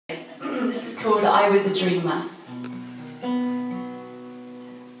called I Was a Dreamer.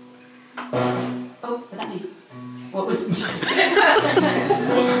 Oh, was that me? What was it?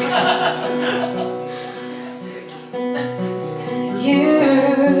 You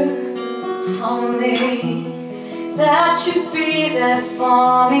told me that you'd be there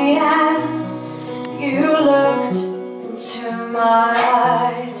for me, and you looked into my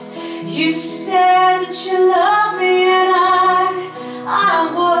eyes. You said that you loved me, and I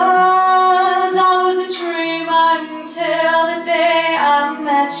was a dreamer until the day I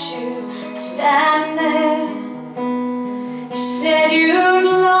met you standing there. You said you'd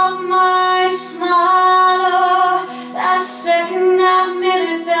love my smile, or that second, that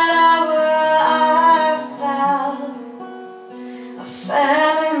minute, that hour I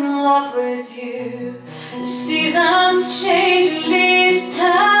fell in love with you. The seasons change, leaves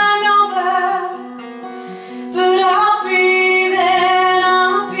turn over, but I'll be there, and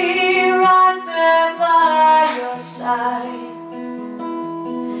I'll be right there by your side.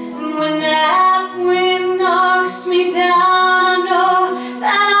 And when that wind knocks me down, I know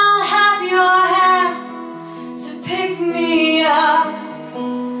that I'll have your hand to pick me up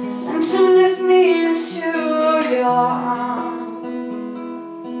and to lift me into your arms.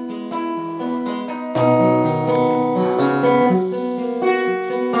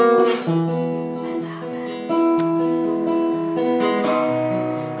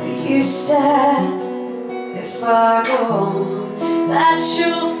 You said if I go, that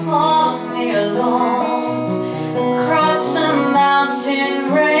you'll follow me along across a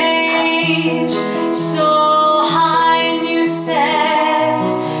mountain range so high. And you said,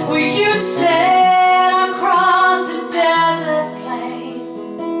 well, you said across the desert plain,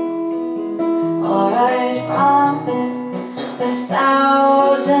 or I'd run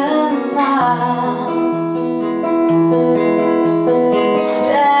 1,000 miles.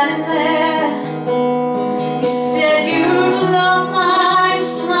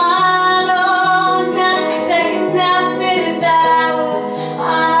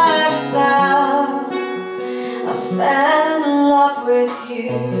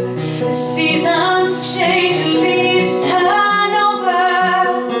 The seasons change, leaves turn over,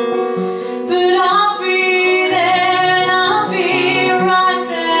 but I'll be there, and I'll be right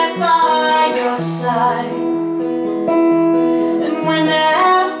there by your side. And when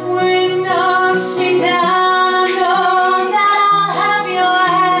that wind knocks me down, I know that I'll have your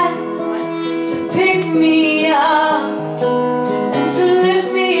hand to pick me up and to lift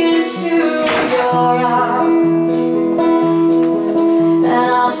me into your arms.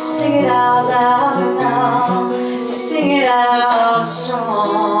 Sing it out loud and I'll sing it out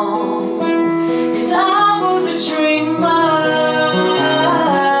strong, 'cause I was a dreamer,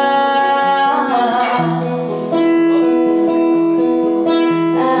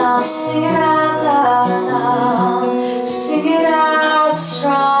 and I'll sing it